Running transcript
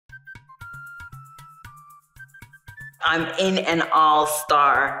I'm in an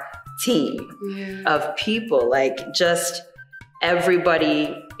all-star team of people. Like, just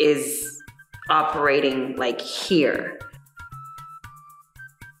everybody is operating like here.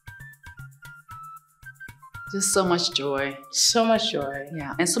 Just so much joy. So much joy.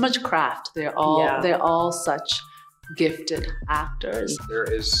 Yeah, and so much craft. They're all such gifted actors. There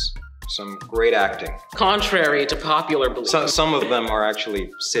is some great acting. Contrary to popular belief. Some of them are actually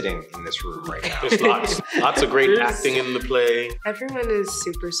sitting in this room right now. There's lots of great acting in the play. Everyone is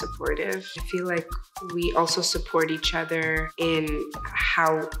super supportive. I feel like we also support each other in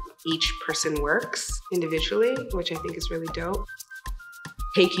how each person works individually, which I think is really dope.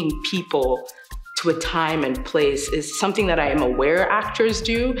 Taking people to a time and place is something that I am aware actors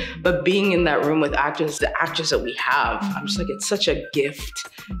do, but being in that room with actors, the actors that we have, I'm just like, it's such a gift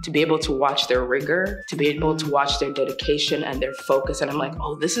to be able to watch their rigor, to be able to watch their dedication and their focus. And I'm like,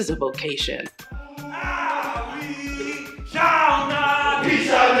 oh, this is a vocation. We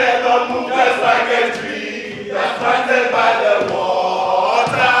shall never